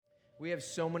We have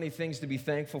so many things to be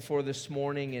thankful for this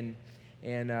morning,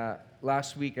 and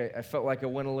last week I felt like I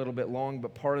went a little bit long,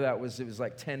 but part of that was it was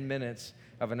like 10 minutes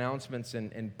of announcements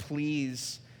and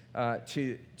pleas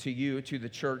to you, to the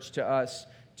church, to us,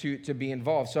 to be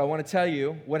involved. So I want to tell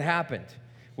you what happened.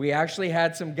 We actually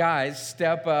had some guys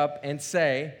step up and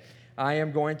say, I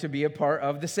am going to be a part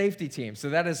of the safety team.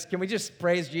 So that is, can we just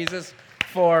praise Jesus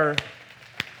for...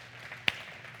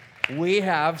 We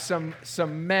have some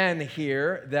men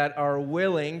here that are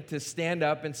willing to stand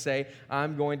up and say,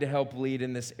 I'm going to help lead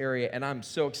in this area, and I'm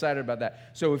so excited about that.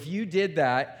 So if you did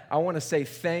that, I want to say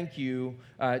thank you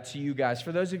to you guys.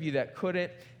 For those of you that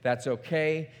couldn't, that's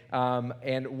okay,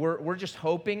 and we're just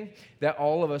hoping that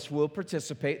all of us will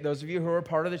participate. Those of you who are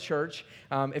part of the church,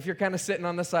 if you're kind of sitting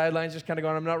on the sidelines, just kind of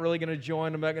going, I'm not really going to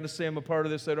join, I'm not going to say I'm a part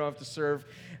of this, I don't have to serve,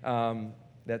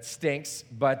 that stinks,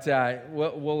 but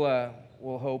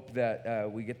we'll hope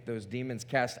that we get those demons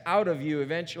cast out of you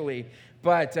eventually.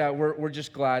 But we're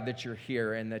just glad that you're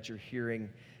here and that you're hearing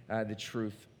the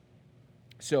truth.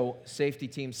 So, safety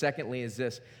team. Secondly, is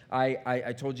this: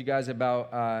 I told you guys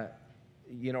about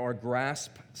our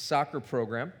Grasp soccer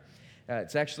program.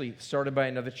 It's actually started by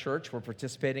another church. We're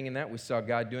participating in that. We saw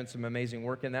God doing some amazing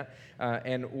work in that.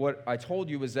 And what I told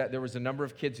you was that there was a number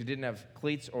of kids who didn't have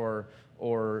cleats or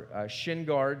shin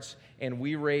guards, and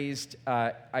we raised,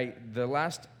 the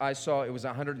last I saw, it was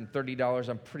 $130.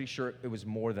 I'm pretty sure it was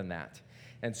more than that.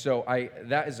 And so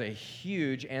that is a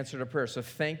huge answer to prayer. So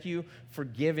thank you for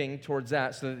giving towards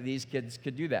that so that these kids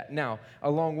could do that. Now,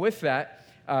 along with that,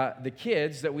 the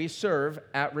kids that we serve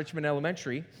at Richmond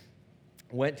Elementary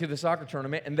went to the soccer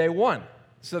tournament, and they won.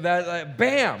 So that,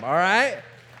 bam, all right?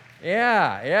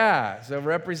 Yeah. So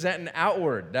representing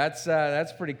outward.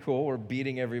 That's pretty cool. We're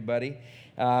beating everybody.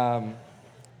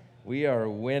 We are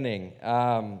winning.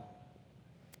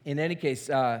 In any case,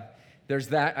 there's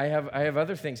that. I have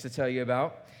other things to tell you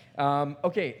about.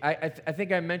 Okay, I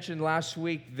think I mentioned last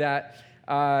week that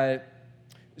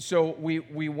so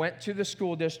we went to the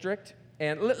school district,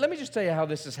 and let me just tell you how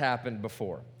this has happened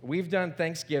before. We've done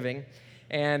Thanksgiving,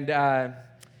 and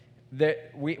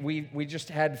that we just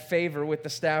had favor with the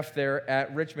staff there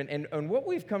at Richmond. And what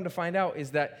we've come to find out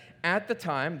is that at the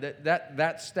time,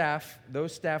 that staff,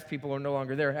 those staff people are no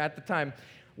longer there. At the time,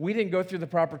 we didn't go through the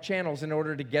proper channels in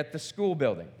order to get the school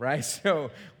building, right?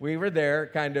 So we were there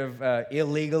kind of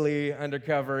illegally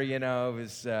undercover, it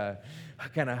was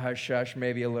kind of hush-hush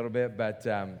maybe a little bit, but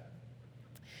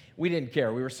we didn't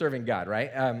care. We were serving God,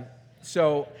 right?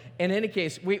 So in any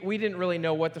case, we didn't really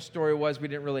know what the story was. We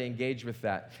didn't really engage with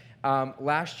that.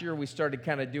 Last year, we started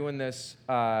kind of doing this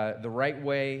the right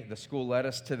way. The school led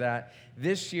us to that.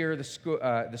 This year,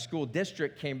 the school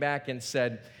district came back and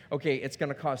said, okay, it's going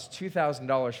to cost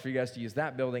 $2,000 for you guys to use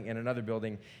that building and another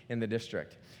building in the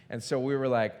district. And so we were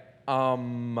like,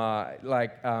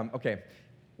 okay,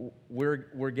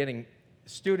 we're getting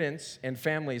students and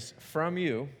families from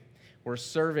you. We're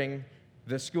serving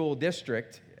the school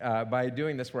district by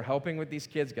doing this. We're helping with these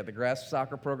kids, get the Grasp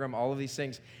soccer program, all of these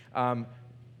things.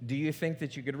 Do you think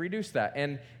that you could reduce that?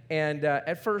 And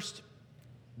at first,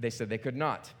 they said they could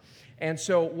not. And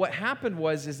so what happened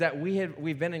is that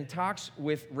we've been in talks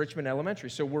with Richmond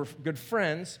Elementary. So we're good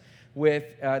friends with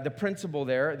the principal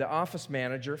there, the office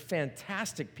manager,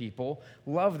 fantastic people,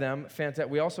 love them,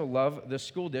 fantastic. We also love the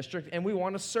school district, and we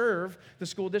want to serve the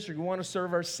school district. We want to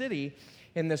serve our city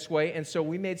in this way, and so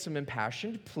we made some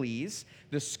impassioned pleas.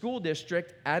 The school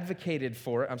district advocated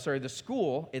for it. The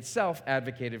school itself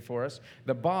advocated for us.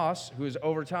 The boss, who is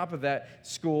over top of that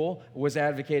school, was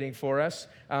advocating for us.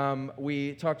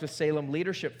 We talked with Salem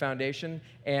Leadership Foundation,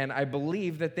 and I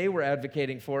believe that they were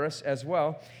advocating for us as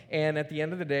well. And at the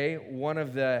end of the day, one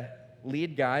of the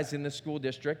lead guys in the school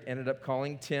district ended up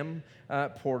calling Tim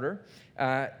Porter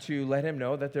to let him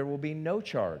know that there will be no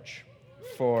charge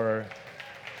for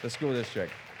the school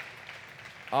district.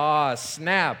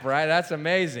 Snap, right? That's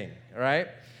amazing, right?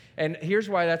 And here's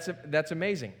why that's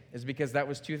amazing, is because that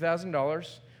was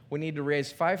 $2,000. We need to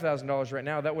raise $5,000 right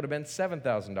now. That would have been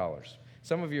 $7,000.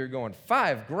 Some of you are going,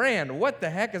 $5,000? What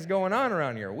the heck is going on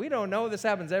around here? We don't know. This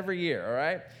happens every year, all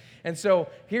right? And so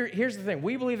here's the thing.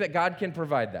 We believe that God can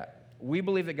provide that. We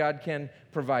believe that God can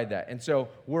provide that. And so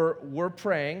we're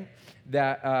praying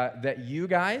that you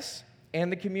guys and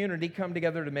the community come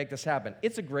together to make this happen.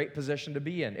 It's a great position to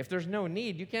be in. If there's no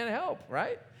need, you can't help,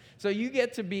 right? So you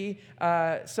get to be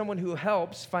someone who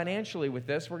helps financially with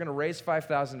this. We're going to raise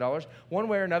 $5,000. One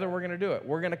way or another, we're going to do it.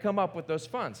 We're going to come up with those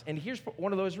funds. And here's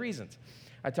one of those reasons.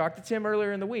 I talked to Tim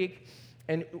earlier in the week,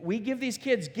 and we give these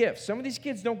kids gifts. Some of these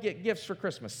kids don't get gifts for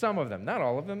Christmas. Some of them. Not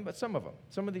all of them, but some of them.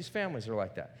 Some of these families are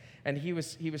like that. And he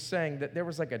was saying that there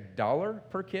was like $1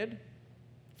 per kid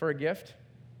for a gift?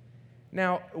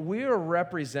 Now, we are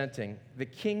representing the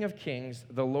King of Kings,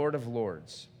 the Lord of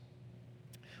Lords.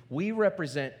 We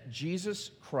represent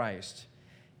Jesus Christ,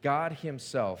 God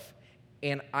himself,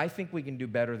 and I think we can do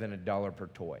better than $1 per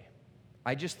toy.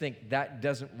 I just think that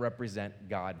doesn't represent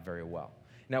God very well.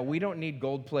 Now, we don't need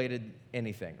gold-plated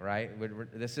anything, right?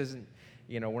 This isn't,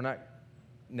 we're not,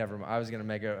 never mind. I was going to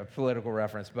make a political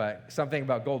reference, but something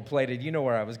about gold-plated, you know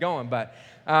where I was going, but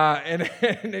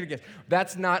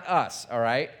that's not us, all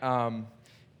right?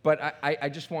 But I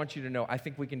just want you to know, I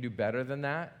think we can do better than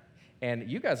that. And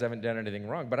you guys haven't done anything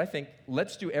wrong, but I think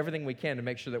let's do everything we can to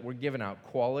make sure that we're giving out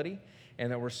quality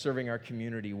and that we're serving our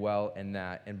community well in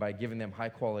that. And by giving them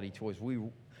high-quality toys, we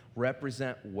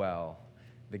represent well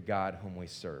the God whom we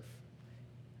serve.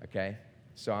 Okay?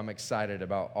 So I'm excited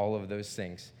about all of those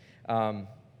things. And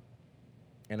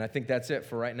I think that's it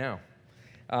for right now.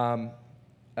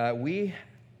 We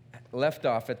left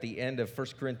off at the end of 1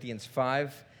 Corinthians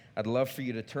 5. I'd love for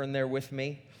you to turn there with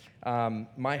me.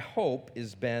 My hope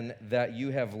has been that you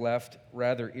have left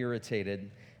rather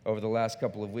irritated over the last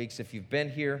couple of weeks if you've been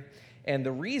here. And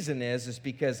the reason is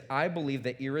because I believe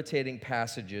that irritating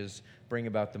passages bring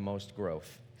about the most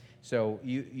growth. So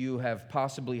you have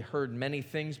possibly heard many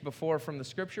things before from the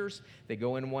Scriptures. They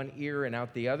go in one ear and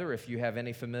out the other if you have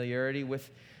any familiarity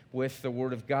with the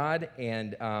Word of God.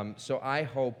 And so I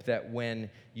hope that when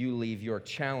you leave, you're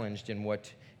challenged in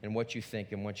what you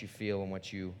think and what you feel and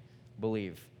what you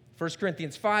believe. 1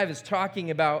 Corinthians 5 is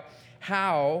talking about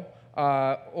how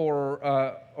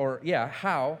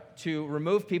to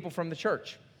remove people from the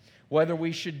church, whether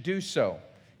we should do so,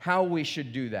 how we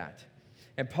should do that.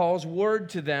 And Paul's word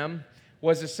to them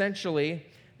was essentially,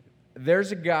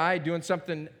 there's a guy doing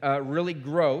something really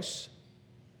gross,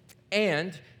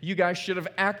 and you guys should have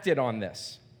acted on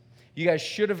this. You guys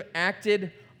should have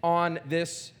acted on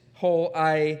this whole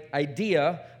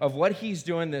idea of what he's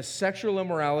doing, this sexual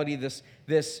immorality, this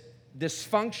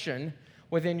dysfunction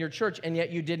within your church, and yet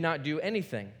you did not do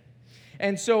anything.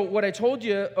 And so what I told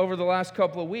you over the last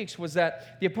couple of weeks was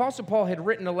that the Apostle Paul had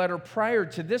written a letter prior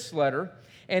to this letter,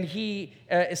 and he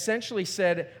essentially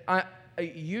said,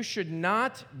 you should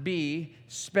not be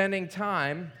spending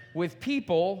time with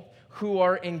people who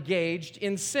are engaged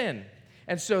in sin.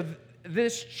 And so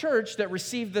this church that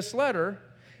received this letter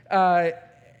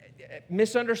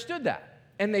misunderstood that.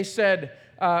 And they said,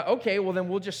 okay, well then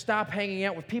we'll just stop hanging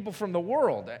out with people from the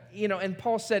world. And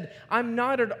Paul said, I'm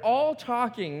not at all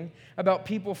talking about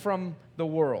people from the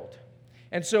world.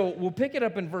 And so we'll pick it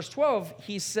up in verse 12.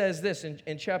 He says this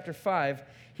in chapter 5.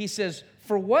 He says,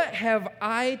 for what have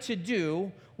I to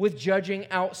do with judging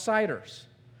outsiders?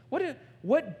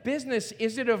 What business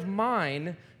is it of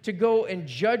mine to go and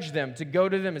judge them, to go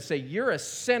to them and say, you're a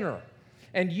sinner,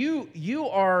 and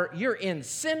you're in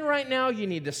sin right now, you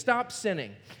need to stop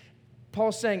sinning.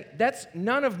 Paul's saying, that's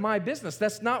none of my business.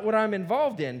 That's not what I'm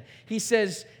involved in. He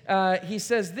says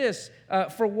this,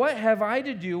 for what have I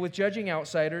to do with judging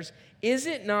outsiders? Is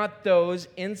it not those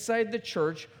inside the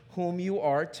church whom you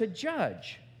are to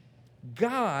judge?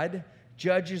 God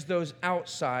judges those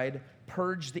outside.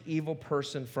 Purge the evil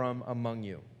person from among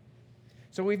you.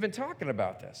 So we've been talking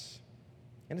about this,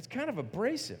 and it's kind of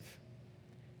abrasive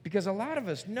because a lot of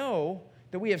us know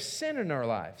that we have sin in our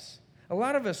lives. A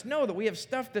lot of us know that we have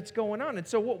stuff that's going on. And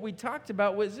so what we talked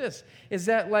about was this, is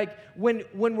that like when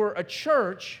we're a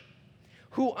church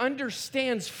who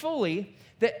understands fully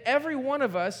that every one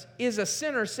of us is a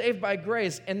sinner saved by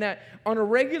grace, and that on a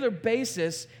regular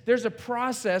basis, there's a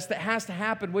process that has to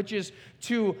happen, which is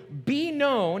to be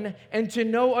known and to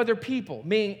know other people.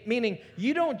 Meaning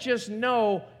you don't just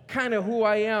know kind of who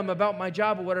I am about my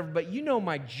job or whatever, but you know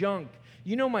my junk.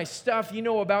 You know my stuff. You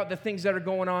know about the things that are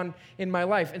going on in my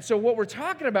life. And so what we're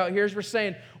talking about here is we're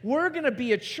saying we're going to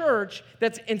be a church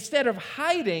that's, instead of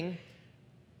hiding,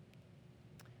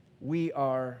 we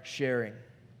are sharing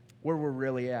where we're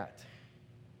really at.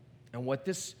 And what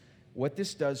this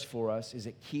does for us is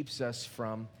it keeps us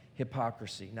from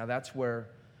hypocrisy. Now that's where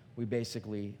we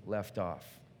basically left off.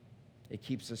 It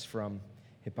keeps us from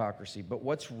hypocrisy. But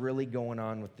what's really going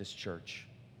on with this church?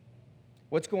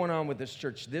 What's going on with this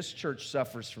church? This church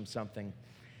suffers from something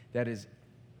that is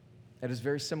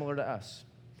very similar to us.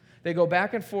 They go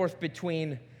back and forth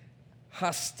between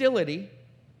hostility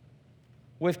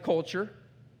with culture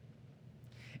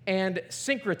and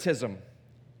syncretism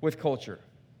with culture.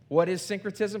 What is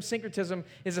syncretism? Syncretism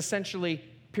is essentially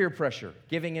peer pressure,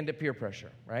 giving into peer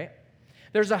pressure, right?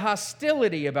 There's a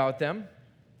hostility about them,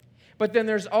 but then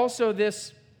there's also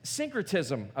this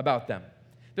syncretism about them.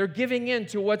 They're giving in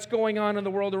to what's going on in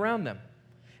the world around them.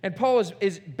 And Paul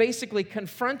is basically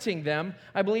confronting them.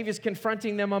 I believe he's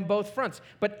confronting them on both fronts.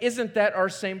 But isn't that our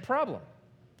same problem?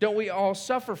 Don't we all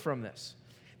suffer from this?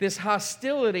 This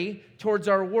hostility towards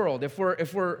our world. If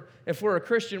we're a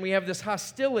Christian, we have this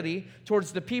hostility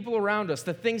towards the people around us,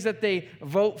 the things that they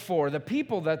vote for, the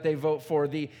people that they vote for,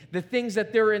 the things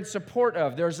that they're in support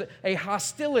of. There's a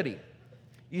hostility.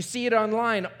 You see it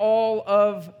online all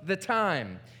of the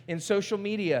time in social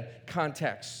media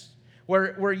contexts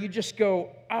where you just go,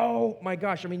 oh my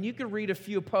gosh. I mean, you could read a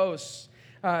few posts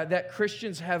that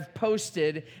Christians have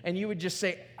posted, and you would just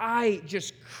say, I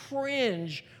just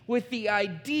cringe with the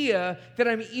idea that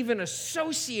I'm even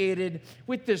associated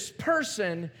with this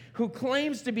person who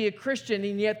claims to be a Christian,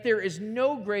 and yet there is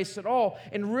no grace at all.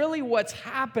 And really what's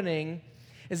happening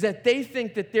is that they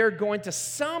think that they're going to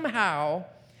somehow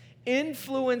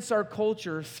influence our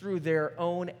culture through their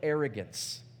own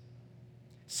arrogance.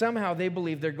 Somehow they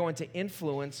believe they're going to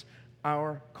influence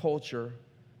our culture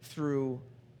through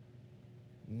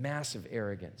massive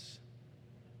arrogance.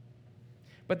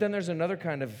 But then there's another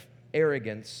kind of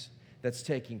arrogance that's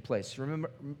taking place.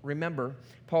 Remember,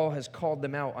 Paul has called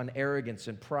them out on arrogance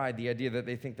and pride, the idea that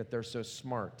they think that they're so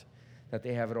smart, that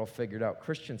they have it all figured out.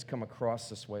 Christians come across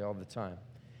this way all the time.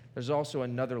 There's also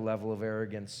another level of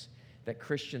arrogance that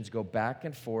Christians go back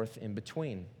and forth in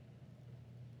between.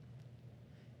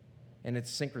 And it's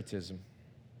syncretism.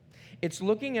 It's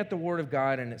looking at the Word of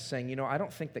God and it's saying, I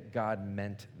don't think that God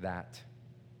meant that.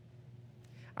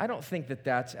 I don't think that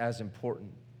that's as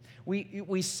important.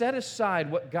 We set aside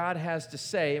what God has to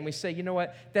say and we say, you know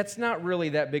what, that's not really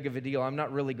that big of a deal. I'm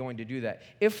not really going to do that.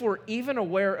 If we're even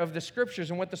aware of the Scriptures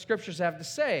and what the Scriptures have to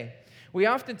say, we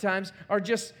oftentimes are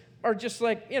just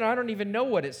like, I don't even know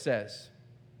what it says.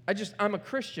 I'm a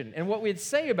Christian. And what we'd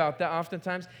say about that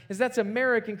oftentimes is that's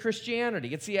American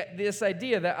Christianity. It's this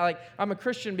idea that I'm a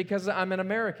Christian because I'm an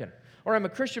American. Or I'm a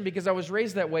Christian because I was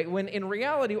raised that way. When in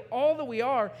reality, all that we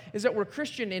are is that we're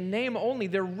Christian in name only.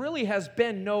 There really has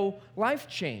been no life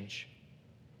change.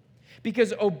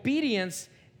 Because obedience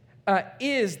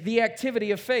is the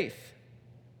activity of faith.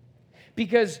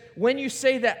 Because when you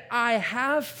say that I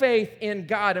have faith in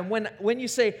God, and when you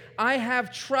say I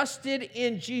have trusted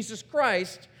in Jesus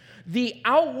Christ, the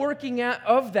outworking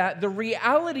of that, the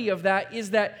reality of that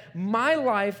is that my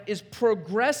life is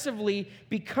progressively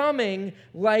becoming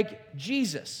like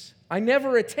Jesus. I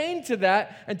never attain to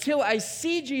that until I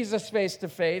see Jesus face to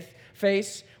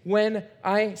face. When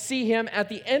I see him at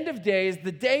the end of days,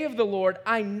 the day of the Lord,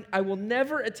 I will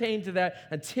never attain to that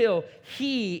until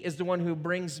he is the one who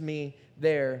brings me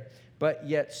there. But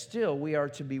yet still, we are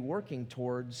to be working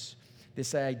towards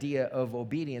this idea of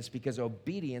obedience, because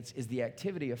obedience is the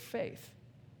activity of faith.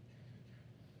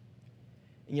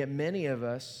 And yet many of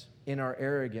us, in our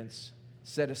arrogance,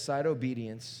 set aside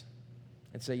obedience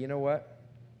and say, you know what?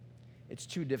 It's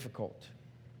too difficult.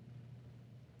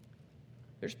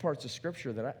 There's parts of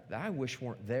Scripture that I wish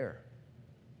weren't there.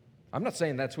 I'm not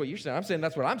saying that's what you're saying. I'm saying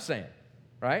that's what I'm saying,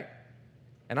 right?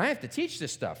 And I have to teach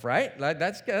this stuff, right?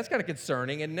 That's kind of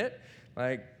concerning, isn't it?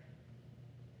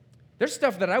 There's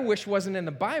stuff that I wish wasn't in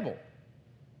the Bible.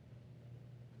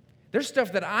 There's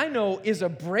stuff that I know is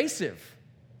abrasive.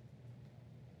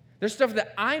 There's stuff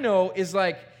that I know is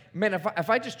man, if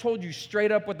I just told you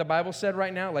straight up what the Bible said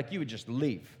right now, you would just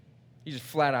leave. You just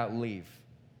flat out leave.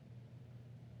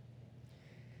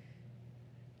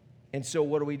 And so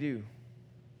what do?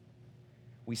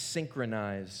 We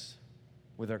synchronize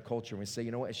with our culture. We say,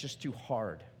 you know what, it's just too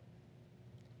hard.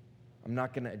 I'm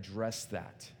not going to address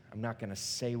that. I'm not going to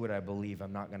say what I believe.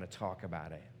 I'm not going to talk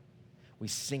about it. We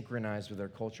synchronize with our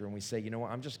culture and we say, you know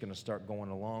what, I'm just going to start going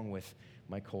along with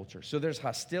my culture. So there's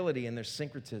hostility and there's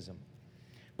syncretism.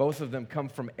 Both of them come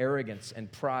from arrogance and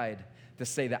pride to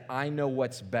say that I know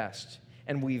what's best.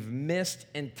 And we've missed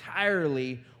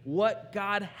entirely what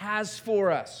God has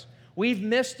for us. We've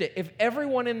missed it. If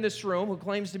everyone in this room who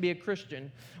claims to be a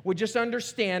Christian would just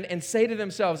understand and say to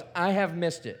themselves, I have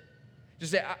missed it.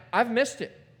 Just say, I've missed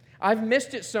it. I've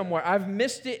missed it somewhere. I've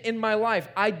missed it in my life.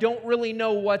 I don't really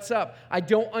know what's up. I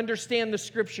don't understand the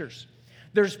Scriptures.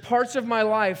 There's parts of my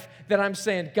life that I'm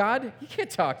saying, God, you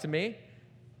can't talk to me.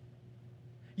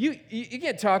 You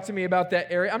can't talk to me about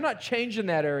that area. I'm not changing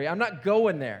that area. I'm not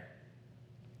going there.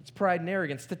 It's pride and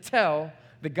arrogance to tell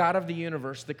the God of the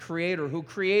universe, the Creator who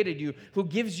created you, who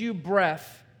gives you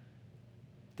breath,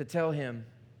 to tell him,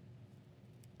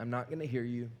 I'm not going to hear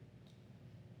you.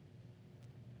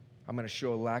 I'm going to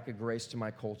show a lack of grace to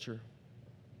my culture,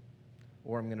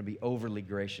 or I'm going to be overly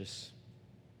gracious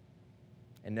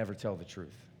and never tell the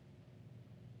truth.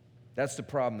 That's the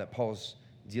problem that Paul's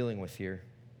dealing with here.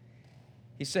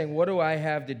 He's saying, what do I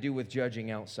have to do with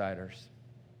judging outsiders?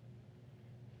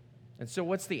 And so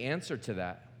what's the answer to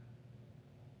that?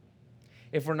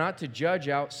 If we're not to judge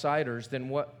outsiders, then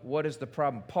what is the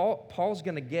problem? Paul's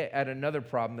going to get at another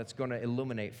problem that's going to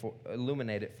illuminate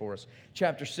it for us.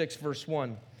 Chapter 6, verse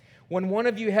 1. When one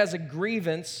of you has a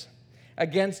grievance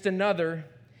against another,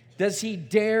 does he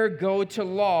dare go to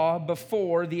law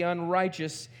before the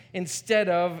unrighteous instead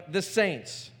of the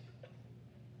saints?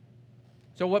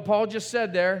 So what Paul just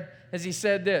said there is he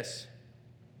said this.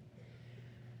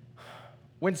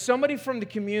 When somebody from the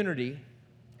community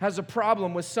has a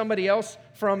problem with somebody else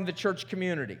from the church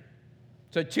community,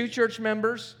 so two church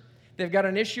members, they've got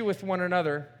an issue with one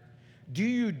another, do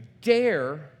you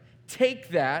dare take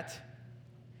that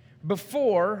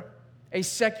before a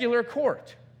secular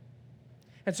court?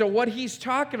 And so what he's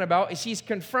talking about is he's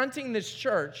confronting this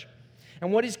church,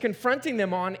 and what he's confronting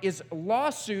them on is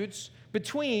lawsuits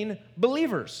between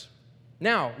believers.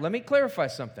 Now, let me clarify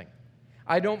something.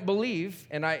 I don't believe,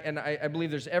 and I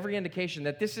believe there's every indication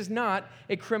that this is not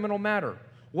a criminal matter.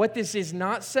 What this is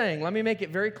not saying, let me make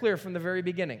it very clear from the very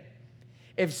beginning.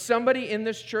 If somebody in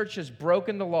this church has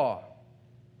broken the law,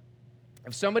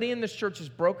 and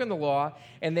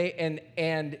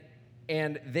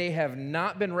they have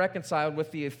not been reconciled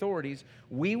with the authorities,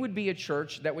 we would be a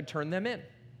church that would turn them in.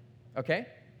 Okay?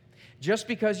 Just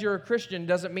because you're a Christian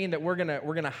doesn't mean that we're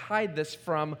gonna hide this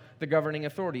from the governing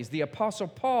authorities. The Apostle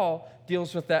Paul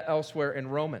deals with that elsewhere in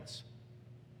Romans.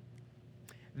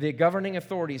 The governing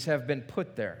authorities have been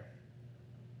put there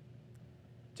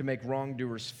to make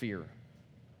wrongdoers fear.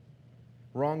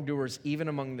 Wrongdoers, even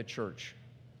among the church,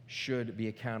 should be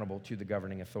accountable to the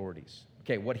governing authorities.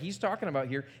 Okay, what he's talking about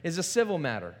here is a civil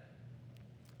matter.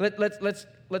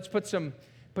 Let's put some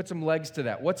legs to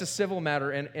that. What's a civil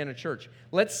matter in a church?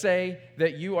 Let's say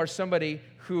that you are somebody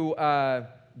who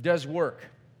does work.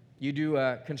 You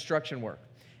do construction work,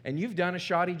 and you've done a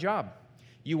shoddy job.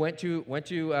 You went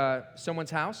to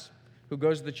someone's house who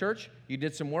goes to the church. You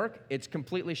did some work. It's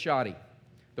completely shoddy.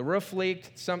 The roof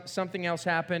leaked. Something else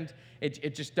happened.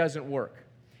 It just doesn't work.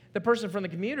 The person from the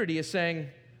community is saying,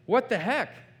 "What the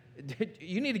heck?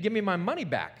 You need to give me my money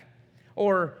back,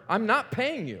 or I'm not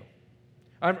paying you."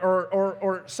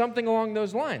 Or something along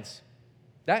those lines.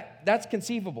 That's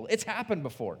conceivable. It's happened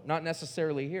before, not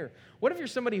necessarily here. What if you're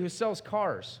somebody who sells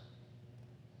cars,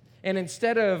 and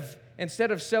instead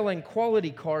of selling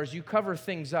quality cars, you cover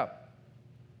things up?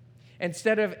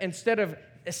 Instead of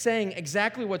saying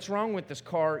exactly what's wrong with this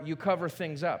car, you cover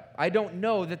things up. I don't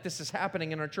know that this is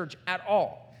happening in our church at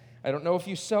all. I don't know if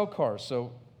you sell cars,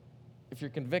 so if you're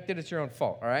convicted, it's your own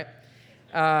fault, all right?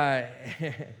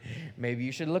 Maybe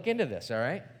you should look into this, all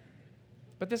right?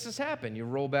 But this has happened. You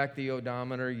roll back the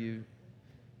odometer, you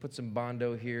put some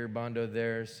Bondo here, Bondo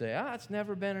there, say, it's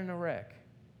never been in a wreck,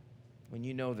 when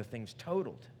you know the thing's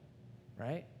totaled,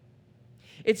 right?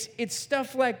 It's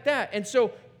stuff like that. And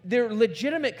so they're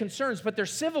legitimate concerns, but they're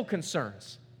civil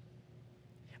concerns.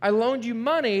 I loaned you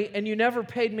money, and you never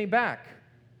paid me back.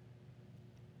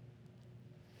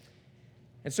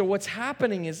 And so what's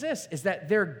happening is that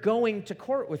they're going to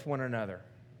court with one another.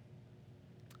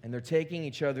 And they're taking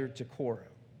each other to court.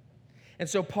 And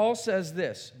so Paul says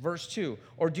this, verse 2,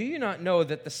 "Or do you not know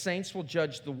that the saints will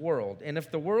judge the world? And if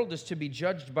the world is to be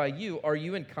judged by you, are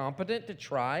you incompetent to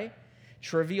try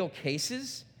trivial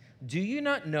cases? Do you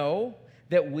not know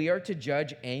that we are to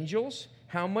judge angels?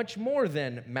 How much more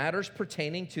then matters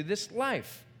pertaining to this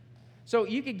life?" So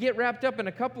you could get wrapped up in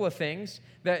a couple of things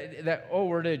that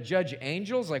we're to judge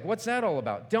angels. Like, what's that all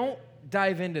about? Don't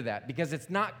dive into that, because it's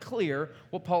not clear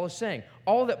what Paul is saying.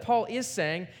 All that Paul is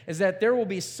saying is that there will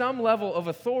be some level of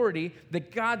authority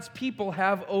that God's people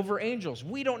have over angels.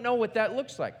 We don't know what that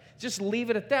looks like. Just leave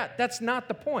it at that. That's not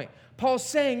the point. Paul's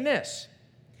saying this.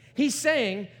 He's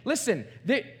saying, listen,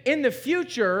 in the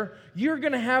future, you're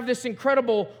going to have this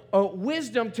incredible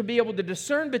wisdom to be able to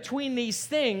discern between these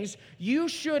things. You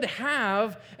should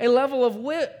have a level of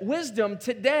wisdom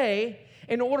today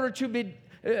in order to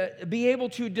be able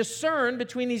to discern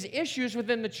between these issues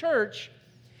within the church,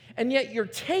 and yet you're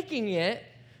taking it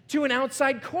to an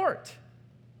outside court.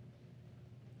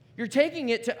 You're taking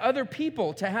it to other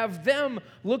people to have them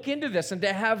look into this and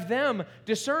to have them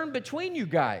discern between you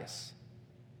guys.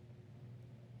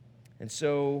 And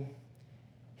so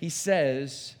he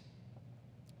says,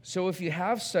 "So if you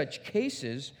have such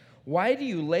cases, why do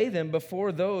you lay them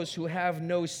before those who have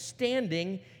no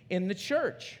standing in the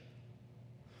church?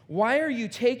 Why are you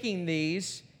taking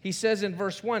these," he says in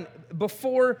verse 1,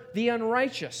 "before the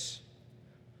unrighteous?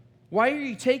 Why are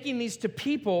you taking these to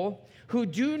people who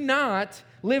do not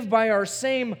live by our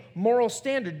same moral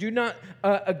standard, do not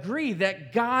agree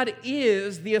that God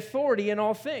is the authority in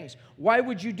all things?" Why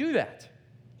would you do that?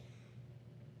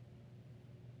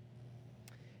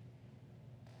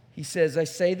 He says, I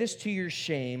say this to your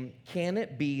shame. Can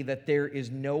it be that there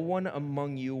is no one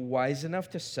among you wise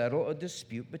enough to settle a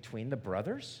dispute between the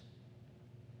brothers?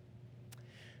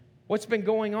 What's been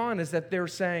going on is that they're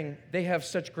saying they have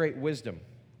such great wisdom.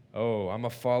 Oh, I'm a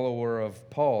follower of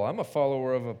Paul. I'm a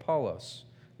follower of Apollos.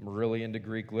 I'm really into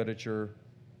Greek literature.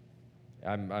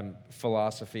 I'm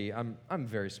philosophy. I'm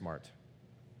very smart,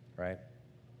 right?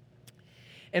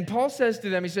 And Paul says to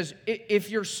them, he says,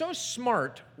 if you're so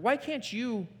smart, why can't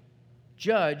you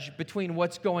judge between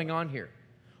what's going on here?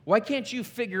 Why can't you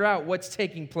figure out what's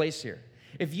taking place here?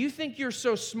 If you think you're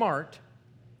so smart,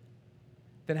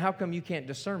 then how come you can't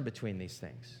discern between these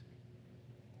things?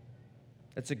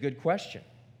 That's a good question.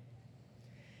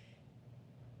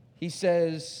 He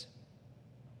says,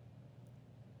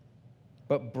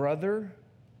 but brother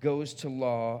goes to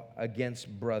law against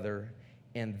brother,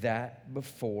 and that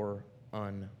before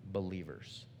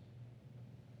unbelievers.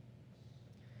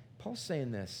 Paul's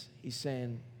saying this. He's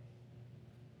saying,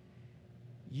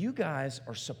 you guys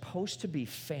are supposed to be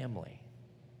family.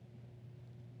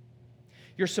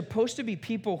 You're supposed to be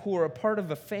people who are a part of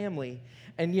a family,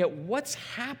 and yet what's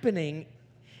happening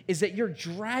is that you're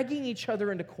dragging each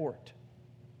other into court.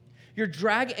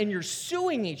 And you're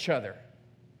suing each other.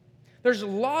 There's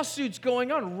lawsuits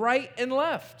going on right and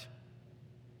left.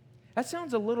 That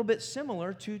sounds a little bit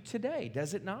similar to today,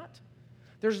 does it not?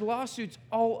 There's lawsuits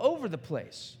all over the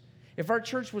place. If our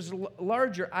church was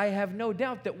larger, I have no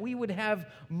doubt that we would have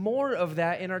more of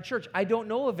that in our church. I don't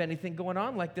know of anything going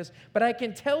on like this, but I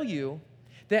can tell you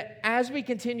that as we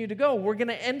continue to go, we're going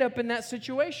to end up in that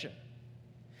situation.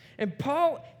 And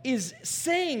Paul is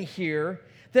saying here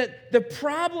that the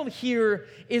problem here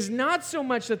is not so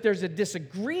much that there's a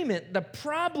disagreement. The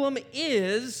problem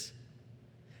is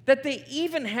that they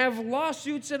even have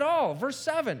lawsuits at all. Verse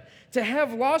 7, to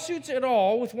have lawsuits at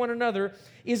all with one another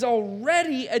is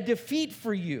already a defeat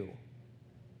for you.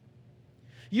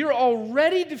 You're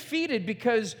already defeated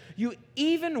because you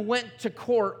even went to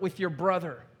court with your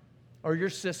brother or your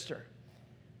sister.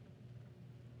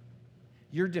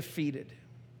 You're defeated.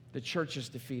 The church is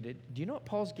defeated. Do you know what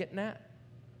Paul's getting at?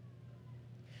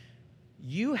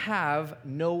 You have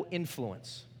no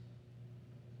influence.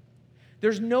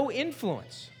 There's no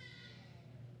influence.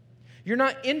 You're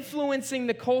not influencing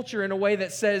the culture in a way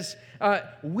that says,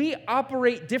 we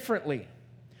operate differently.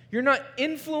 You're not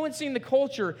influencing the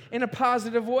culture in a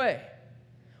positive way.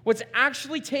 What's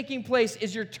actually taking place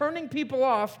is you're turning people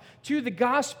off to the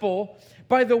gospel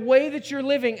by the way that you're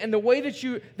living and the way that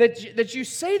you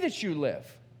say that you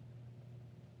live.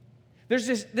 There's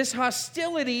this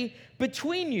hostility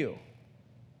between you.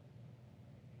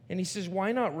 And he says,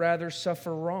 why not rather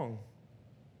suffer wrong?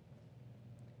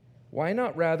 Why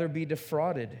not rather be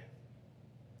defrauded?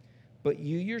 But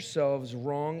you yourselves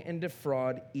wrong and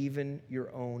defraud even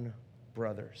your own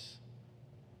brothers.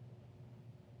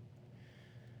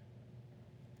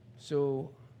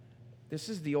 So, this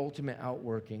is the ultimate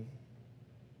outworking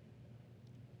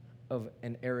of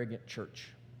an arrogant church.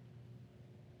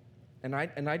 And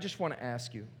I just want to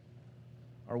ask you,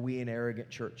 are we an arrogant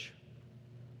church?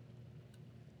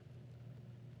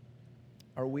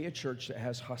 Are we a church that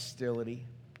has hostility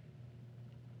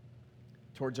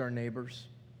towards our neighbors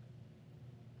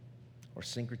or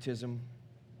syncretism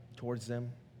towards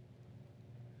them?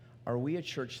 Are we a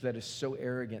church that is so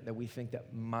arrogant that we think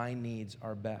that my needs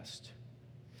are best?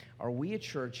 Are we a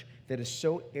church that is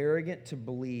so arrogant to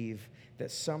believe that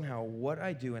somehow what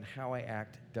I do and how I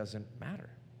act doesn't matter?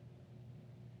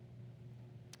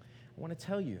 I want to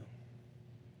tell you,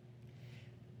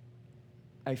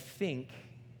 I think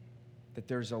that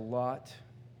there's a lot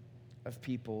of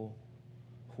people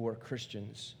who are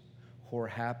Christians who are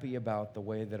happy about the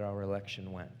way that our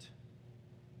election went.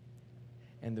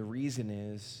 And the reason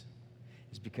is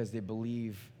because they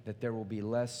believe that there will be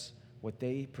less what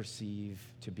they perceive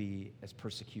to be as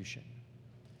persecution.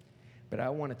 But I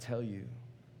want to tell you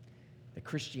that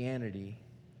Christianity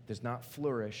does not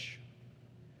flourish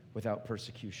without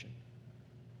persecution.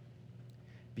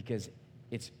 Because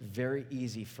it's very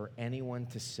easy for anyone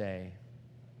to say,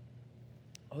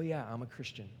 oh yeah, I'm a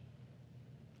Christian.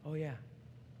 Oh yeah,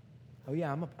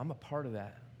 I'm a part of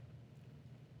that.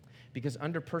 Because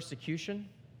under persecution,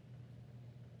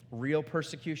 real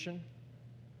persecution,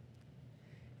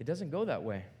 it doesn't go that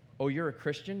way. Oh, you're a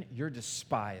Christian? You're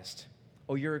despised.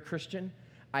 Oh, you're a Christian?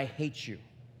 I hate you.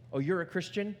 Oh, you're a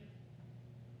Christian?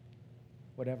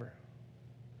 Whatever.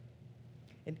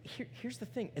 And here's the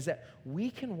thing, is that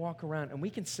we can walk around and we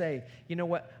can say, you know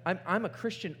what, I'm a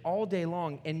Christian all day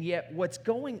long, and yet what's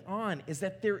going on is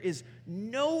that there is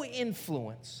no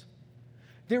influence.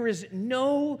 There is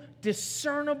no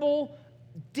discernible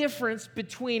difference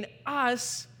between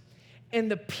us and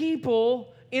the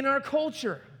people in our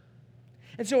culture.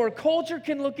 And so our culture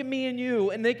can look at me and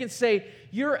you, and they can say,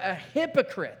 you're a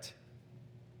hypocrite.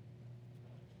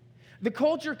 The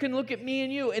culture can look at me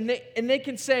and you, and they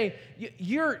can say,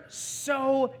 you're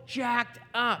so jacked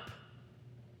up.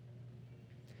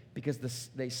 Because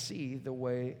they see the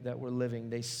way that we're living.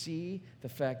 They see the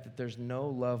fact that there's no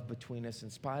love between us, in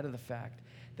spite of the fact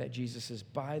that Jesus says,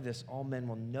 by this all men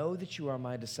will know that you are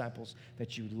my disciples,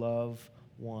 that you love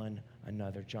one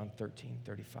another. John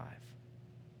 13:35.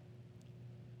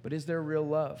 But is there real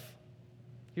love?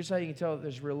 Here's how you can tell that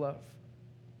there's real love.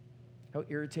 How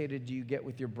irritated do you get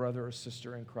with your brother or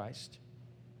sister in Christ?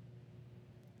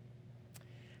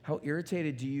 How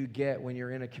irritated do you get when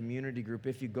you're in a community group,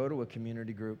 if you go to a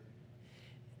community group,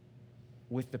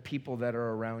 with the people that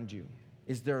are around you?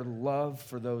 Is there love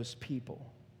for those people?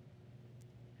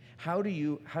 How do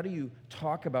you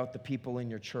talk about the people in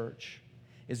your church?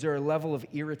 Is there a level of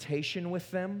irritation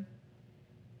with them?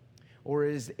 Or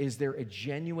is there a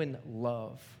genuine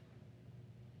love?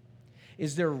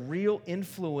 Is there real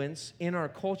influence in our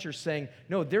culture saying,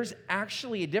 no, there's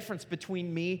actually a difference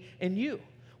between me and you?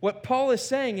 What Paul is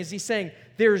saying is he's saying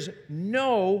there's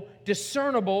no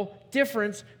discernible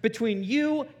difference between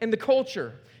you and the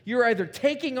culture. You're either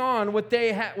taking on what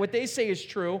they say is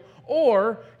true,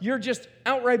 or you're just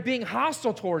outright being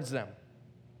hostile towards them.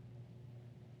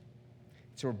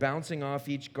 So we're bouncing off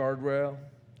each guardrail,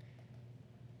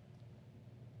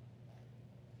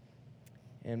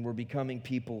 and we're becoming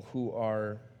people who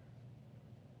are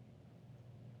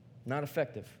not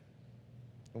effective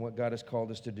in what God has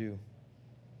called us to do.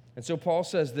 And so Paul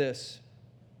says this,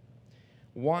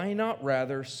 why not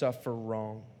rather suffer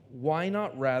wrong? Why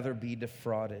not rather be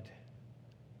defrauded?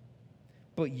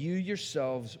 But you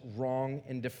yourselves wrong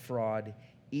and defraud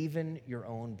even your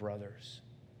own brothers.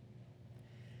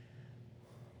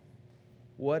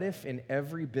 What if in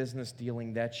every business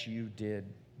dealing that you did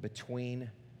between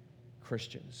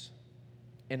Christians,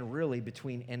 and really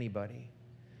between anybody,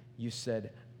 you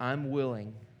said, I'm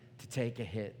willing to take a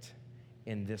hit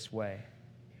in this way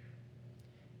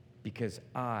because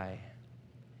I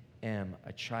am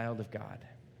a child of God?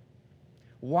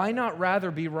 Why not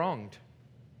rather be wronged?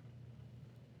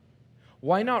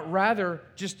 Why not rather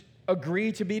just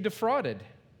agree to be defrauded?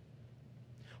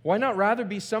 Why not rather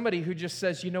be somebody who just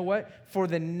says, you know what, for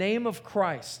the name of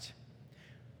Christ,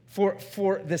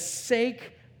 for the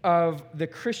sake of the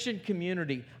Christian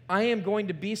community, I am going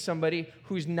to be somebody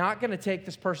who's not going to take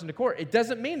this person to court. It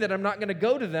doesn't mean that I'm not going to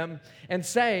go to them and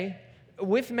say,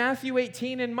 with Matthew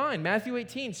 18 in mind, Matthew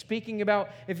 18 speaking about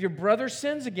if your brother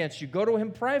sins against you, go to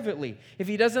him privately. If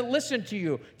he doesn't listen to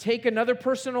you, take another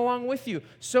person along with you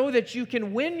so that you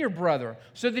can win your brother,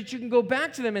 so that you can go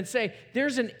back to them and say,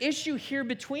 there's an issue here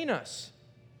between us.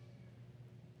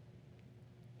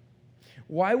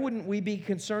 Why wouldn't we be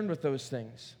concerned with those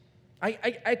things?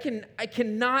 I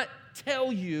cannot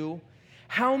tell you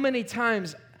how many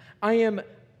times I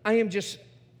am just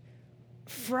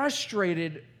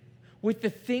frustrated with the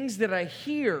things that I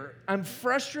hear. I'm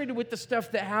frustrated with the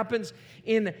stuff that happens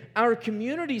in our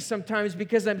community sometimes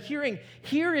because I'm hearing,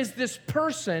 here is this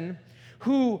person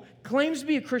who claims to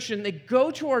be a Christian, they go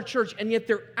to our church, and yet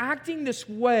they're acting this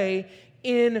way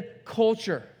in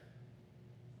culture.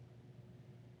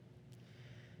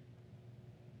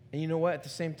 And you know what? At the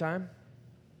same time,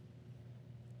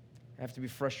 I have to be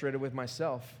frustrated with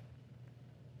myself.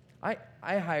 I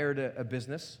hired a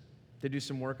business to do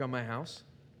some work on my house.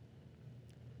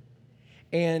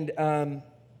 And I'm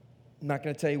not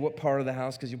going to tell you what part of the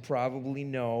house because you probably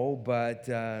know, but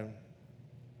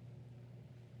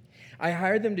I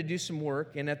hired them to do some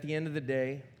work, and at the end of the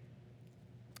day,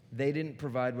 they didn't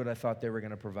provide what I thought they were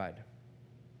going to provide.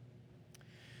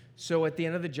 So at the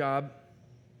end of the job,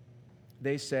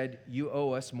 they said, you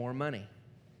owe us more money.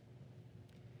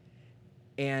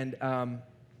 And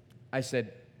I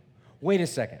said, wait a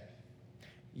second.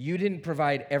 You didn't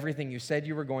provide everything you said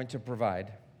you were going to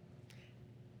provide,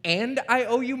 and I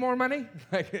owe you more money?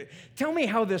 Tell me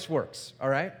how this works, all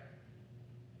right?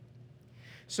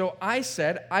 So I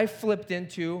said, I flipped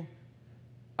into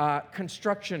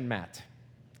construction mat,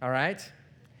 all right?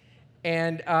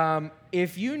 And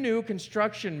if you knew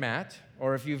construction mat,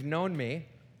 or if you've known me,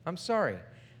 I'm sorry,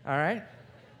 all right?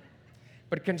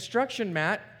 But construction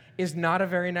mat is not a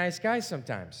very nice guy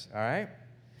sometimes, all right?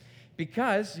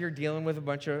 Because you're dealing with a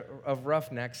bunch of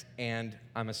roughnecks, and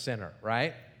I'm a sinner,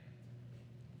 right?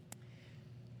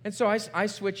 And so I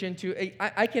switch into,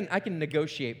 I can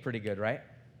negotiate pretty good, right?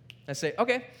 I say,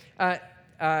 okay,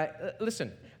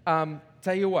 listen,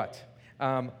 tell you what,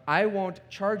 I won't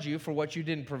charge you for what you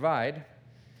didn't provide,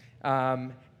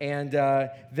 and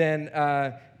then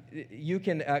you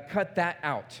can cut that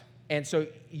out. And so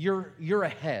you're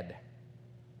ahead.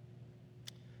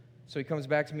 So he comes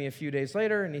back to me a few days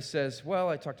later, and he says, well,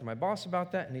 I talked to my boss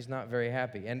about that, and he's not very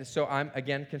happy. And so I'm,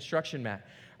 again, construction Matt.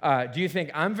 Do you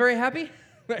think I'm very happy?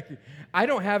 I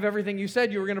don't have everything you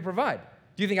said you were going to provide.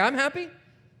 Do you think I'm happy?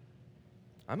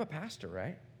 I'm a pastor,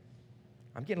 right?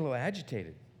 I'm getting a little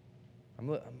agitated. I'm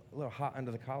a little hot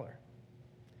under the collar.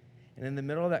 And in the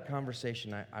middle of that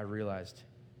conversation, I realized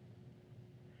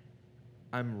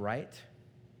I'm right,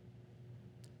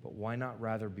 but why not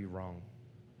rather be wrong?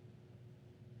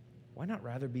 Why not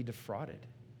rather be defrauded?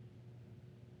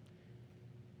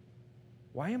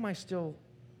 Why am I still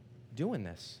doing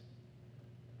this?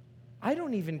 I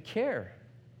don't even care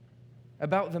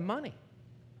about the money.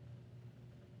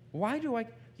 Why do I?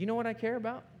 You know what I care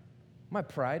about? My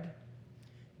pride.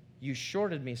 You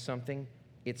shorted me something.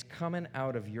 It's coming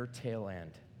out of your tail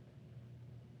end.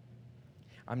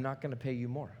 I'm not going to pay you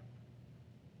more.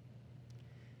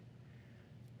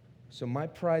 So my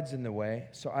pride's in the way.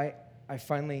 So I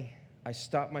finally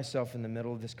stopped myself in the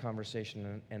middle of this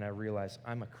conversation, and I realized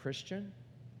I'm a Christian.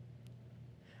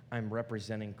 I'm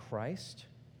representing Christ.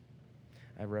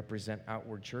 I represent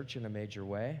Outward Church in a major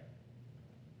way.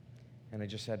 And I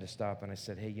just had to stop, and I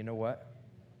said, hey, you know what?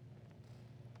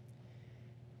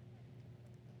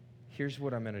 Here's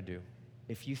what I'm going to do.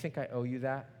 If you think I owe you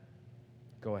that,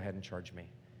 go ahead and charge me.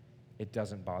 It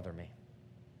doesn't bother me.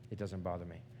 It doesn't bother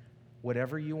me.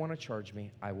 Whatever you want to charge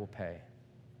me, I will pay.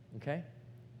 Okay?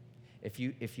 If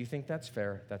you think that's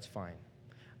fair, that's fine.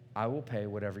 I will pay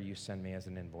whatever you send me as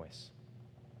an invoice.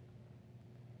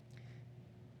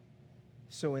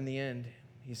 So in the end,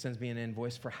 he sends me an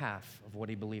invoice for half of what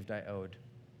he believed I owed.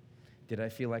 Did I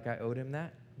feel like I owed him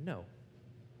that? No.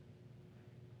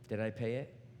 Did I pay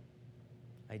it?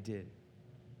 I did.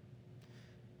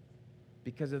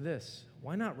 Because of this,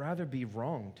 why not rather be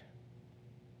wronged?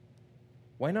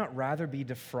 Why not rather be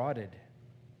defrauded?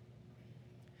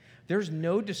 There's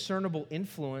no discernible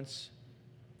influence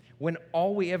when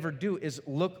all we ever do is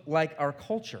look like our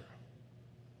culture.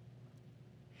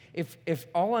 If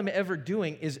all I'm ever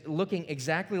doing is looking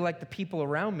exactly like the people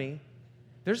around me,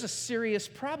 there's a serious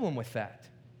problem with that.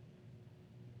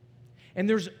 And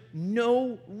there's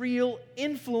no real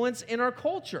influence in our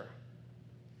culture.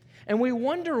 And we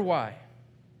wonder why.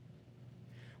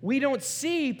 We don't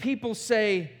see people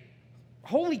say,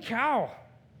 holy cow,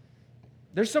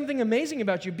 there's something amazing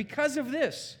about you because of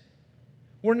this.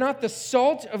 We're not the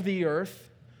salt of the earth.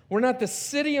 We're not the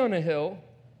city on a hill,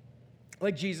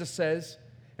 like Jesus says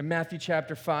in Matthew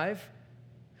chapter 5.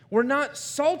 We're not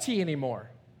salty anymore.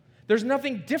 There's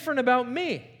nothing different about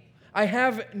me. I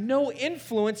have no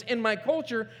influence in my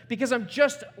culture because I'm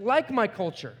just like my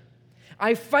culture.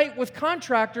 I fight with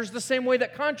contractors the same way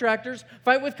that contractors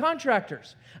fight with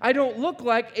contractors. I don't look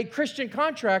like a Christian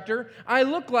contractor. I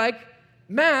look like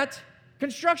Matt,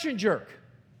 construction jerk.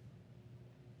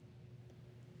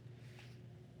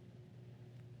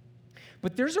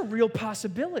 But there's a real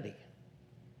possibility.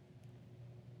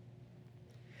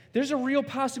 There's a real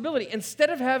possibility. Instead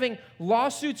of having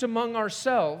lawsuits among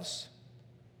ourselves,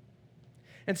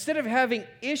 instead of having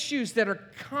issues that are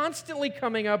constantly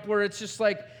coming up where it's just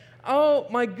like, oh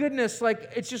my goodness,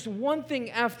 like it's just one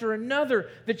thing after another.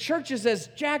 The church is as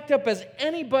jacked up as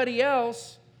anybody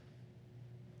else.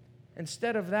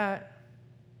 Instead of that,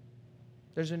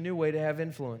 there's a new way to have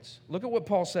influence. Look at what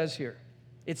Paul says here.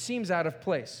 It seems out of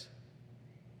place.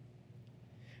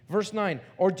 Verse 9,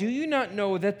 or do you not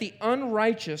know that the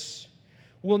unrighteous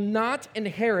will not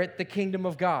inherit the kingdom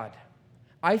of God?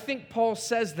 I think Paul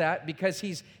says that because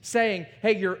he's saying,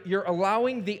 hey, you're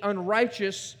allowing the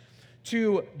unrighteous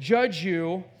to judge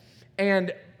you,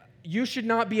 and you should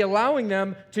not be allowing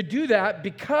them to do that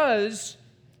because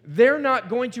they're not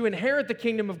going to inherit the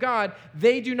kingdom of God.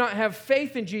 They do not have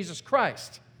faith in Jesus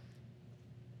Christ.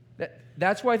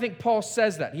 That's why I think Paul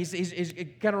says that. He's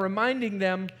kind of reminding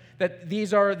them that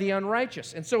these are the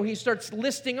unrighteous. And so he starts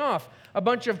listing off a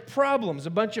bunch of problems, a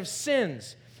bunch of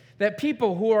sins that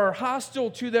people who are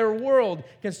hostile to their world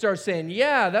can start saying,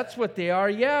 yeah, that's what they are.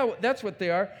 Yeah, that's what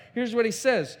they are. Here's what he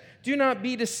says. Do not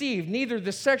be deceived, neither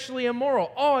the sexually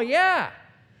immoral. Oh, yeah,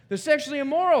 the sexually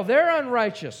immoral, they're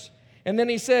unrighteous. And then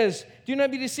he says, do not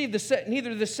be deceived,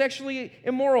 neither the sexually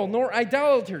immoral, nor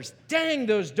idolaters. Dang,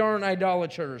 those darn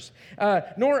idolaters.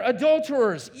 Nor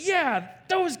adulterers. Yeah,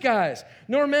 those guys.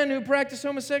 Nor men who practice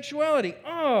homosexuality.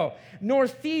 Oh, nor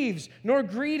thieves, nor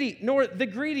the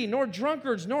greedy, nor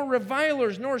drunkards, nor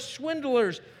revilers, nor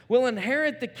swindlers will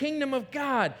inherit the kingdom of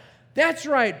God. That's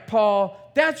right,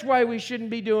 Paul. That's why we shouldn't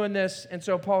be doing this. And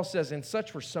so Paul says, and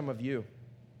such were some of you.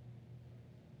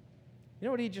 You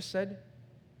know what he just said?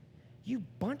 You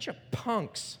bunch of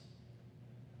punks.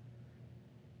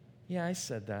 Yeah, I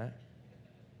said that.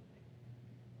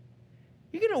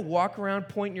 You're going to walk around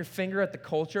pointing your finger at the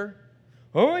culture?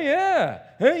 Oh, yeah.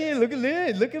 Hey, look at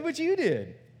that. Look at what you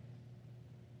did.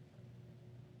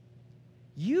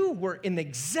 You were in the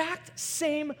exact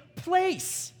same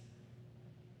place.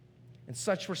 And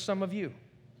such were some of you.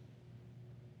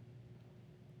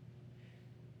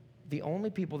 The only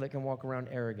people that can walk around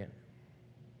arrogant,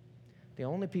 the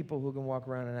only people who can walk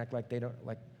around and act like they don't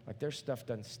like their stuff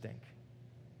doesn't stink,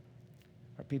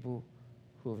 are people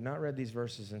who have not read these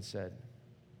verses and said,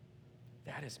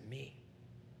 that is me.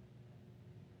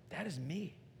 That is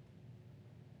me.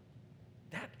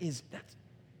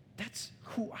 That's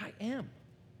who I am.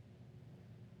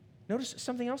 Notice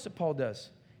something else that Paul does.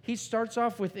 He starts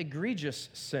off with egregious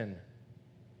sin.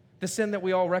 The sin that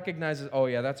we all recognize as, oh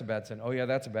yeah, that's a bad sin. Oh yeah,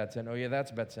 that's a bad sin. Oh yeah,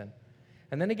 that's a bad sin.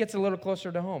 And then he gets a little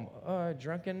closer to home.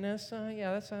 Drunkenness.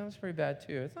 Yeah, that sounds pretty bad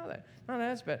too. It's not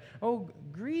as bad. Oh,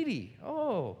 greedy.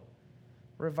 Oh,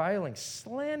 reviling,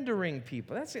 slandering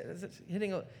people. That's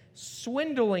hitting,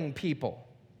 swindling people.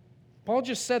 Paul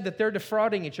just said that they're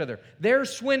defrauding each other. They're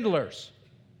swindlers.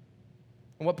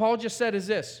 And what Paul just said is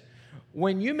this.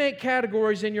 When you make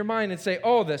categories in your mind and say,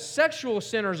 oh, the sexual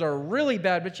sinners are really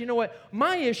bad, but you know what?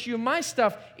 My issue, my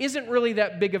stuff isn't really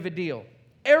that big of a deal.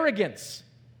 Arrogance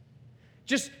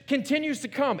just continues to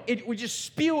come. We just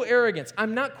spew arrogance.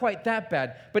 I'm not quite that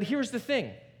bad. But here's the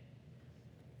thing.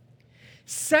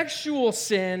 Sexual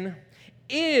sin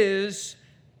is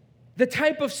the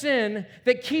type of sin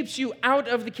that keeps you out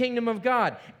of the kingdom of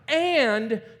God.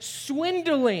 And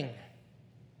swindling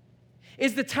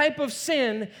is the type of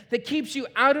sin that keeps you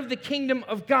out of the kingdom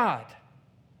of God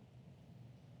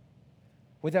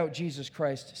without Jesus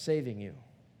Christ saving you.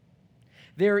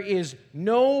 There is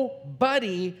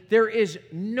nobody, there is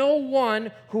no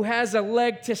one who has a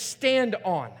leg to stand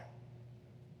on.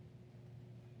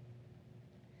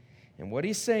 And what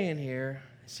he's saying here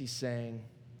is he's saying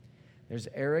there's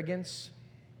arrogance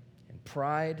and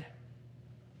pride.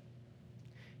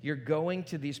 You're going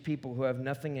to these people who have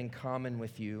nothing in common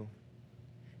with you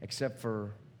except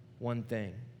for one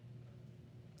thing.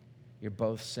 You're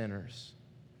both sinners.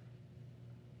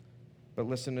 But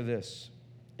listen to this.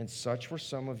 And such were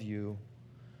some of you,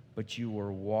 but you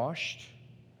were washed,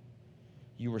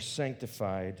 you were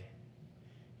sanctified,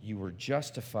 you were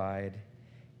justified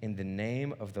in the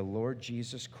name of the Lord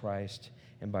Jesus Christ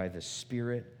and by the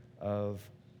Spirit of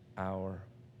our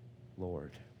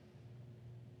Lord.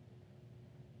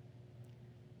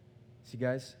 See,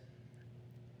 guys,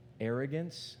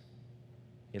 arrogance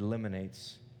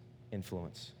eliminates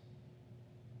influence.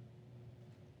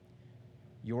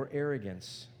 Your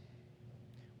arrogance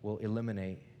will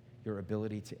eliminate your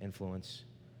ability to influence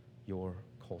your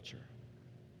culture.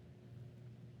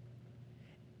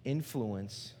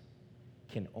 Influence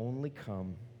can only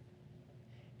come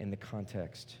in the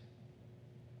context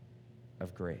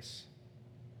of grace.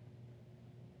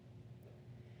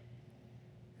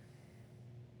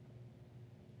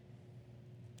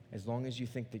 As long as you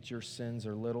think that your sins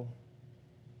are little,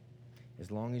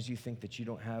 as long as you think that you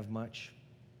don't have much,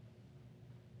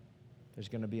 there's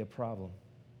going to be a problem.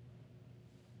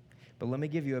 But let me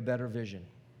give you a better vision.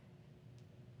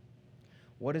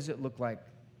 What does it look like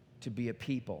to be a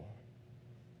people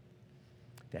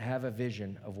to have a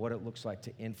vision of what it looks like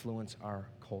to influence our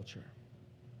culture?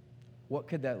 What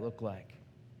could that look like?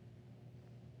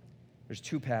 There's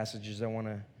two passages I want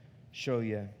to show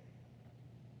you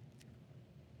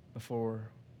before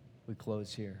we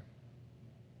close here.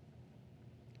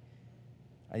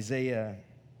 Isaiah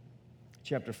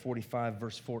chapter 45,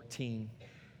 verse 14.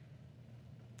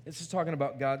 This is talking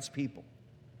about God's people.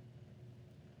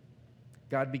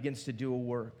 God begins to do a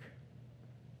work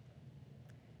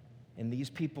in these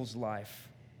people's life.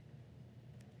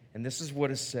 And this is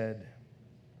what is said.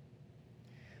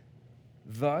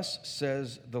 Thus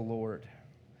says the Lord,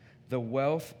 the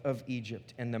wealth of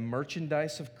Egypt and the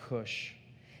merchandise of Cush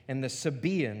and the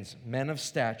Sabaeans, men of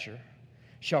stature,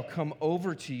 shall come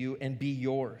over to you and be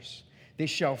yours. They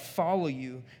shall follow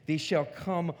you. They shall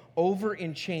come over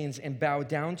in chains and bow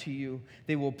down to you.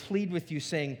 They will plead with you,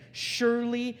 saying,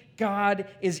 surely God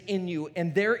is in you,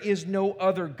 and there is no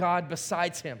other God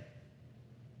besides him.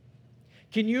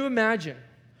 Can you imagine?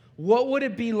 What would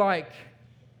it be like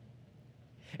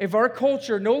if our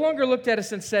culture no longer looked at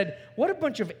us and said, what a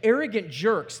bunch of arrogant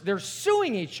jerks. They're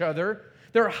suing each other.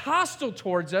 They're hostile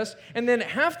towards us, and then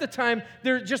half the time,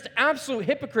 they're just absolute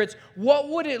hypocrites. What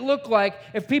would it look like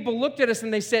if people looked at us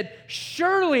and they said,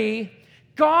 surely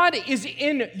God is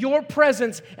in your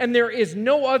presence, and there is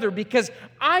no other, because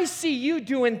I see you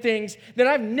doing things that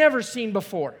I've never seen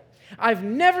before. I've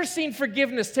never seen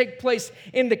forgiveness take place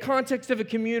in the context of a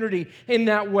community in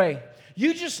that way.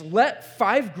 You just let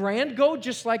 $5,000 go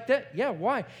just like that? Yeah,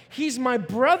 why? He's my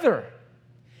brother.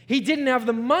 He didn't have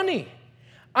the money.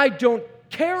 I don't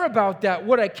care about that.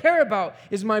 What I care about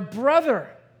is my brother.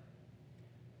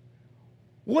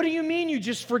 What do you mean you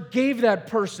just forgave that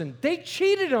person? They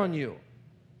cheated on you.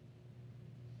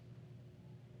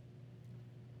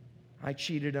 I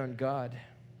cheated on God.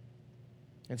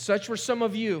 And such were some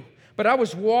of you. But I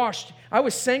was washed. I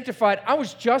was sanctified. I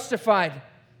was justified.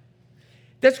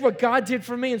 That's what God did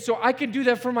for me. And so I can do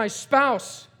that for my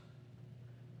spouse.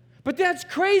 But that's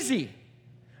crazy.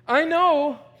 I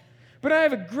know. But I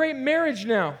have a great marriage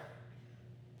now.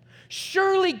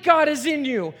 Surely God is in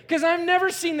you, because I've never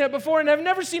seen that before, and I've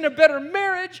never seen a better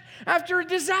marriage after a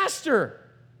disaster.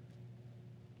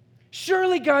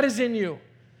 Surely God is in you.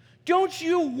 Don't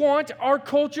you want our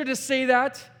culture to say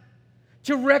that?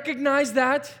 To recognize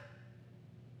that?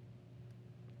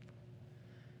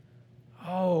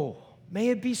 Oh, may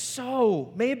it be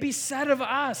so. May it be said of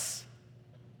us.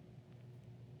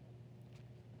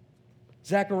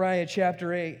 Zechariah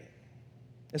chapter 8,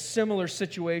 a similar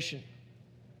situation.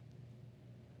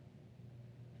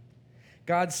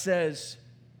 God says,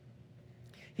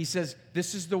 He says,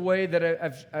 this is the way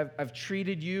that I've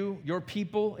treated you, your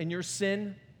people, in your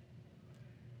sin.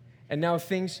 And now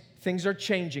things are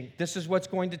changing. This is what's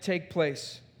going to take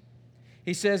place.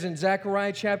 He says in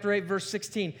Zechariah chapter 8, verse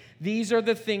 16, these are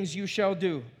the things you shall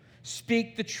do.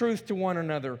 Speak the truth to one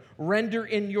another. Render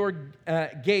in your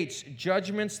gates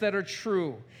judgments that are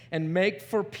true, and make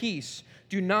for peace.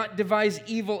 Do not devise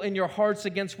evil in your hearts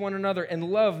against one another, and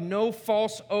love no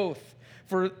false oath.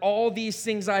 For all these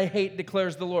things I hate,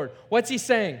 declares the Lord. What's He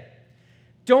saying?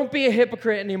 Don't be a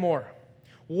hypocrite anymore.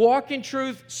 Walk in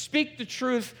truth, speak the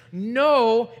truth,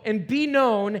 know and be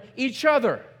known each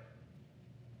other.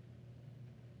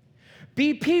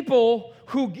 Be people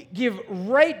who give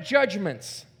right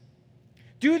judgments.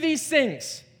 Do these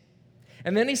things.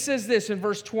 And then He says this in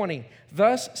verse 20.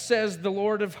 Thus says the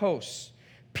Lord of hosts,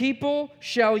 people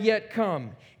shall yet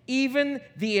come, even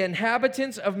the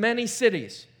inhabitants of many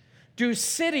cities. Do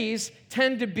cities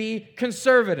tend to be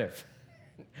conservative?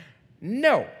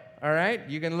 No, all right?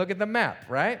 You can look at the map,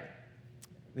 right?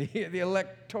 The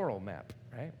electoral map,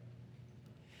 right?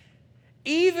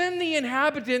 Even the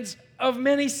inhabitants of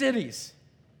many cities.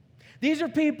 These are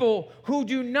people who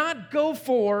do not go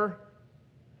for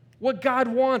what God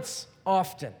wants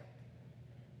often.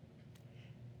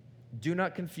 Do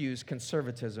not confuse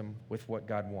conservatism with what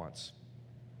God wants.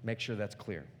 Make sure that's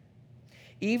clear.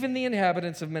 Even the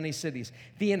inhabitants of many cities.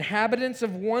 The inhabitants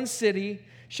of one city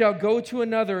shall go to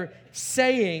another,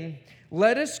 saying,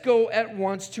 let us go at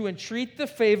once to entreat the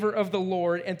favor of the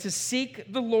Lord and to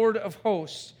seek the Lord of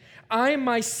hosts. I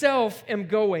myself am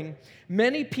going.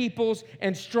 Many peoples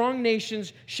and strong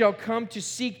nations shall come to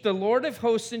seek the Lord of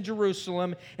hosts in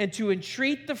Jerusalem and to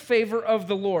entreat the favor of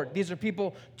the Lord. These are people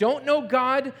who don't know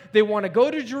God. They want to go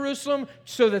to Jerusalem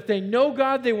so that they know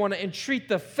God. They want to entreat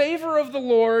the favor of the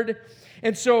Lord.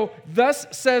 And so, thus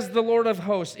says the Lord of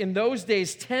hosts, in those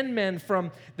days 10 men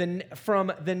from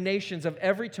the nations of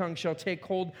every tongue shall take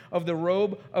hold of the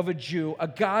robe of a Jew, a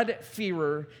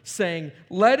God-fearer, saying,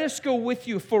 let us go with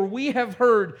you, for we have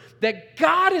heard that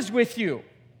God is with you.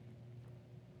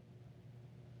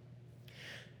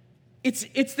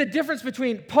 It's the difference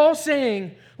between Paul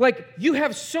saying, like, you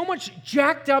have so much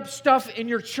jacked up stuff in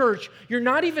your church, you're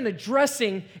not even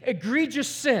addressing egregious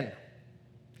sin.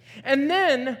 And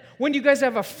then, when you guys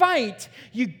have a fight,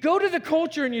 you go to the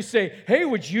culture and you say, hey,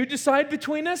 would you decide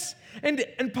between us?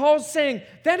 And Paul's saying,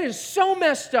 that is so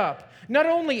messed up. Not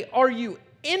only are you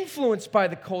influenced by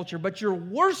the culture, but you're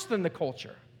worse than the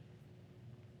culture.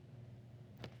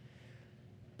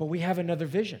 But we have another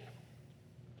vision.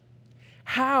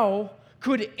 How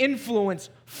could influence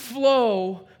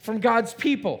flow from God's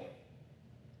people?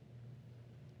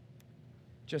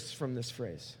 Just from this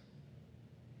phrase.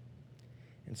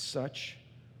 And such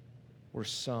were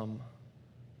some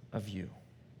of you.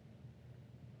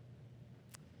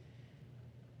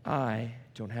 I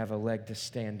don't have a leg to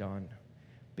stand on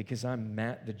because I'm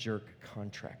Matt the jerk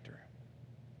contractor.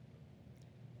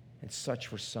 And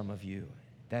such were some of you.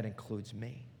 That includes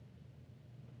me.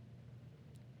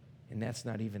 And that's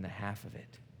not even the half of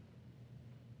it.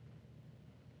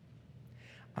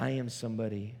 I am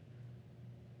somebody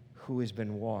who has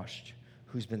been washed,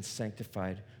 who's been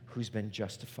sanctified, who's been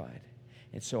justified.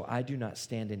 And so I do not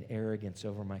stand in arrogance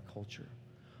over my culture.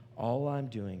 All I'm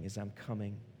doing is I'm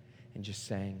coming and just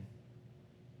saying,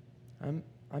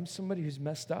 I'm somebody who's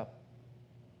messed up.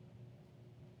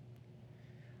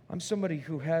 I'm somebody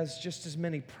who has just as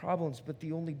many problems, but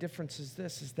the only difference is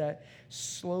this, is that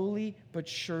slowly but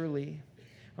surely,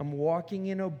 I'm walking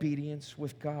in obedience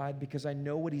with God because I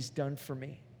know what He's done for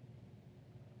me.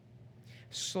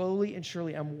 Slowly and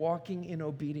surely, I'm walking in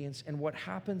obedience. And what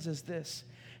happens is this,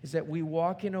 is that we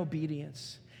walk in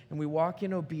obedience. And we walk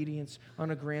in obedience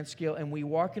on a grand scale. And we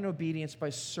walk in obedience by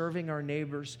serving our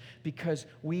neighbors because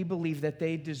we believe that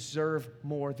they deserve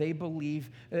more. They believe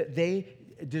that they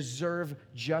deserve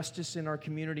justice in our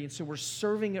community. And so we're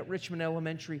serving at Richmond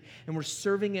Elementary, and we're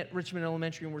serving at Richmond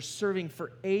Elementary, and we're serving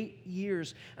for 8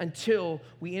 years until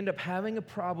we end up having a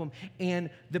problem. And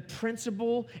the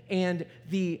principal and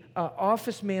the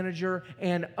office manager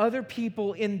and other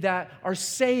people in that are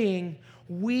saying,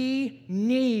 we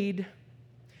need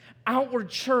Outward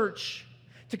Church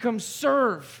to come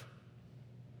serve,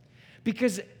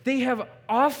 because they have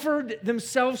offered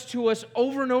themselves to us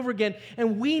over and over again,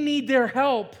 and we need their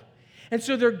help. And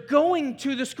so they're going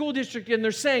to the school district and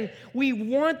they're saying, we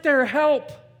want their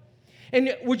help,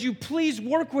 and would you please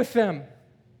work with them?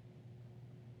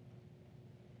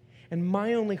 And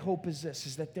my only hope is this,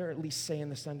 is that they're at least saying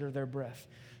this under their breath.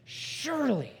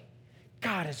 Surely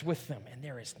God is with them and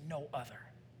there is no other.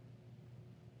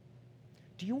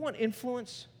 Do you want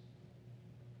influence?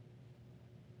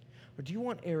 Or do you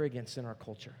want arrogance in our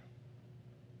culture?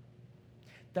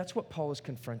 That's what Paul is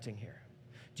confronting here.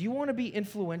 Do you want to be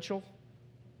influential?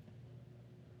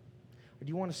 Or do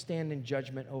you want to stand in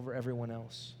judgment over everyone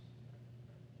else?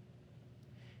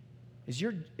 Is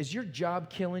your job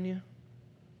killing you?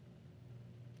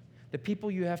 The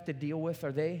people you have to deal with,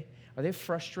 are they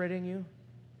frustrating you?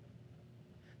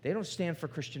 They don't stand for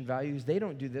Christian values. They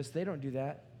don't do this. They don't do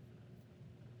that.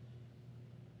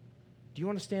 Do you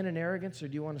want to stand in arrogance, or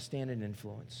do you want to stand in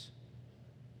influence?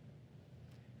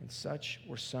 And such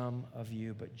were some of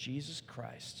you, but Jesus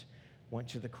Christ went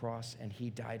to the cross and He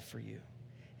died for you,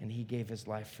 and He gave His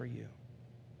life for you.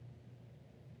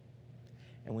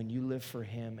 And when you live for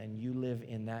Him and you live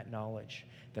in that knowledge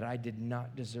that I did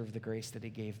not deserve the grace that He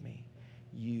gave me,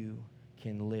 you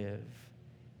can live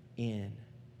in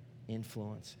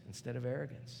influence instead of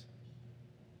arrogance.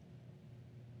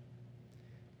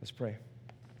 Let's pray.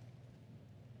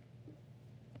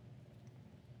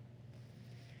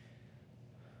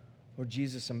 Lord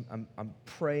Jesus, I'm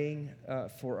praying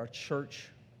for our church,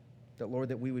 that, Lord,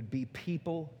 that we would be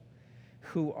people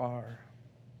who are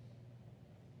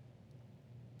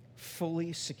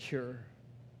fully secure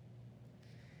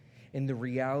in the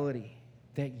reality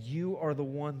that You are the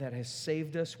one that has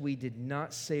saved us. We did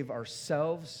not save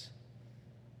ourselves.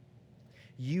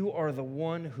 You are the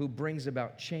one who brings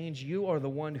about change. You are the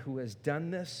one who has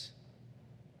done this.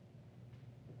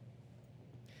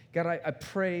 God, I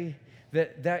pray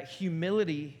that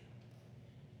humility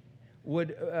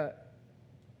would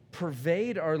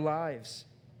pervade our lives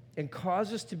and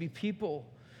cause us to be people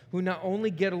who not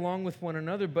only get along with one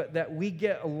another, but that we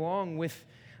get along with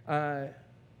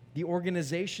the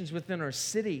organizations within our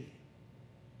city,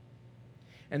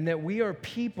 and that we are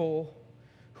people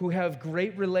who have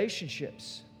great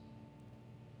relationships.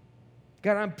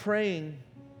 God, I'm praying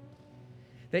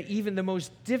that even the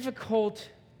most difficult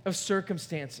of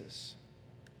circumstances,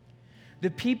 the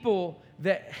people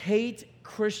that hate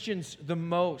Christians the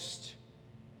most,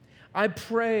 I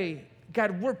pray,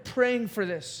 God, we're praying for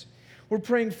this. We're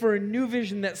praying for a new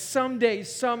vision that someday,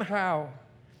 somehow,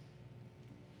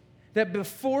 that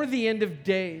before the end of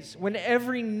days, when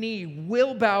every knee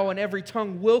will bow and every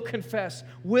tongue will confess,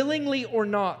 willingly or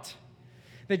not,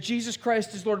 that Jesus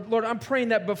Christ is Lord. Lord, I'm praying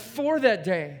that before that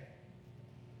day,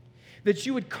 that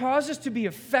You would cause us to be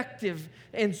effective,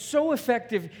 and so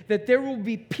effective that there will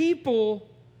be people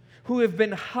who have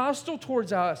been hostile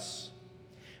towards us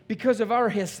because of our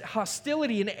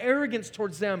hostility and arrogance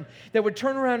towards them, that would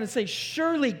turn around and say,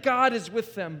 surely God is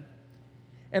with them,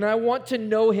 and I want to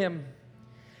know Him.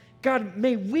 God,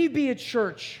 may we be a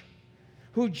church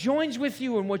who joins with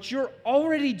You in what You're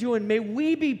already doing. May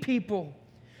we be people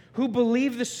who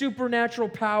believe the supernatural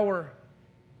power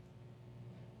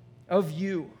of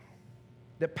You,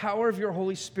 the power of Your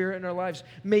Holy Spirit in our lives.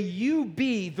 May You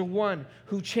be the one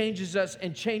who changes us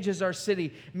and changes our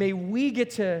city. May we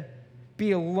get to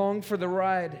be along for the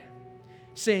ride,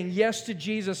 saying yes to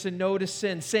Jesus and no to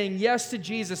sin, saying yes to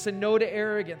Jesus and no to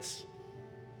arrogance,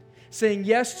 saying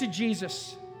yes to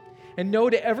Jesus and no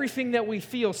to everything that we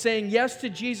feel, saying yes to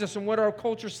Jesus and what our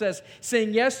culture says,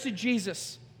 saying yes to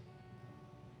Jesus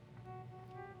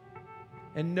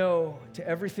and no to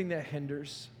everything that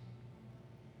hinders,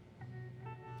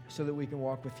 so that we can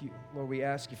walk with You. Lord, we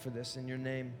ask You for this in Your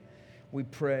name. We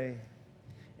pray.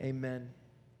 Amen.